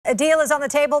A deal is on the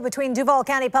table between Duval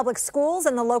County Public Schools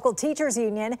and the local teachers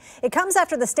union. It comes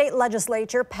after the state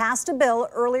legislature passed a bill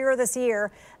earlier this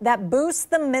year that boosts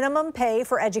the minimum pay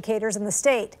for educators in the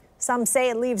state. Some say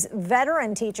it leaves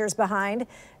veteran teachers behind.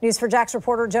 News4JAX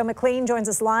reporter Joe McLean joins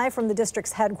us live from the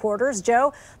district's headquarters.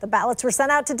 Joe, the ballots were sent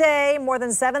out today. More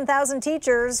than 7,000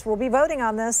 teachers will be voting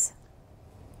on this.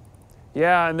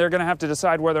 Yeah, and they're going to have to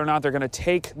decide whether or not they're going to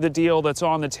take the deal that's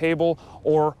on the table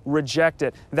or reject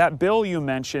it. That bill you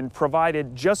mentioned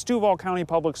provided just Duval County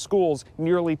Public Schools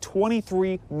nearly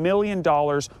 $23 million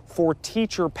for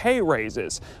teacher pay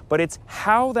raises. But it's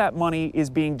how that money is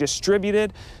being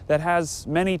distributed that has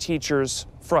many teachers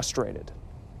frustrated.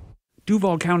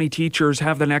 Duval County teachers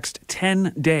have the next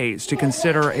 10 days to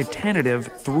consider a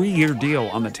tentative 3-year deal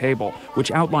on the table,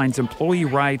 which outlines employee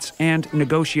rights and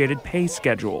negotiated pay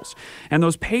schedules. And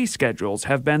those pay schedules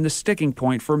have been the sticking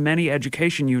point for many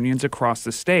education unions across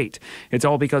the state. It's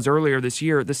all because earlier this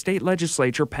year, the state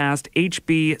legislature passed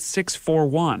HB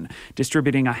 641,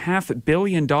 distributing $500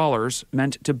 million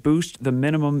meant to boost the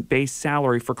minimum base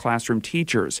salary for classroom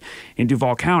teachers. In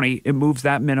Duval County, it moves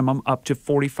that minimum up to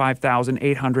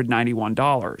 $45,891.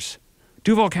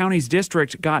 Duval County's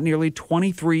district got nearly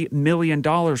 $23 million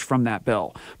from that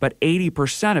bill, but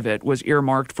 80% of it was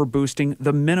earmarked for boosting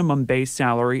the minimum base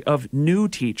salary of new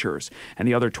teachers, and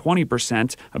the other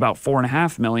 20%, about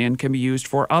 $4.5 million, can be used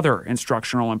for other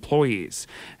instructional employees.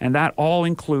 And that all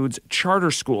includes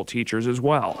charter school teachers as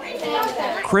well.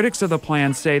 Critics of the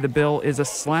plan say the bill is a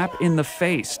slap in the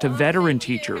face to veteran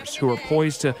teachers who are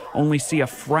poised to only see a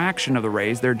fraction of the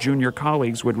raise their junior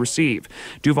colleagues would receive.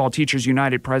 Duval Teachers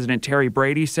United President Terry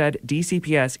Brady said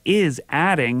DCPS is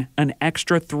adding an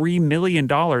extra $3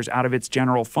 million out of its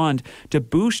general fund to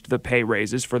boost the pay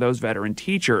raises for those veteran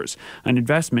teachers. An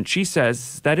investment, she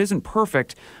says, that isn't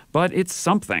perfect, but it's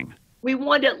something. We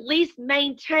want to at least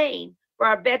maintain for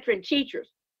our veteran teachers.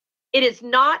 It is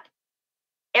not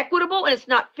equitable and it's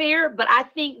not fair, but I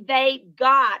think they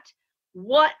got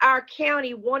what our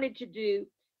county wanted to do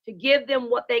to give them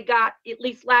what they got at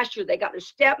least last year. They got their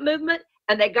step movement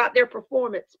and they got their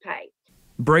performance pay.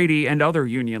 Brady and other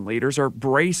union leaders are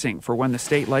bracing for when the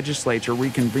state legislature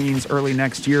reconvenes early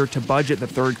next year to budget the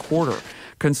third quarter,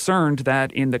 concerned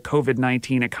that in the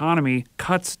COVID-19 economy,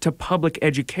 cuts to public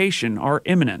education are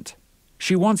imminent.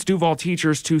 She wants Duval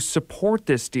teachers to support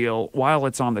this deal while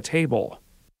it's on the table.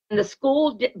 And the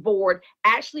school board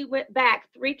actually went back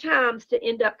 3 times to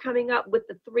end up coming up with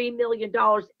the $3 million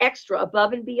extra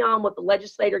above and beyond what the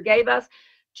legislator gave us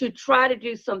to try to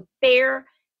do some fair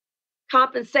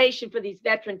compensation for these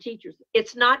veteran teachers.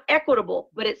 It's not equitable,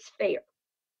 but it's fair.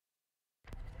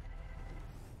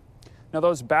 Now,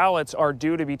 those ballots are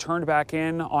due to be turned back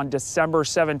in on December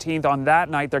 17th. On that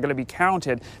night, they're going to be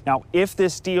counted. Now, if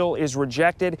this deal is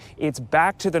rejected, it's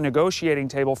back to the negotiating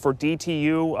table for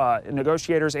DTU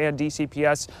negotiators and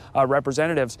DCPS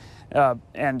representatives,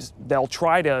 and they'll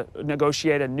try to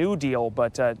negotiate a new deal,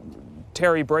 but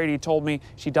Terry Brady told me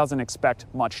she doesn't expect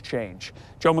much change.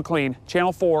 Joe McLean,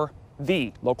 Channel 4,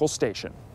 the local station.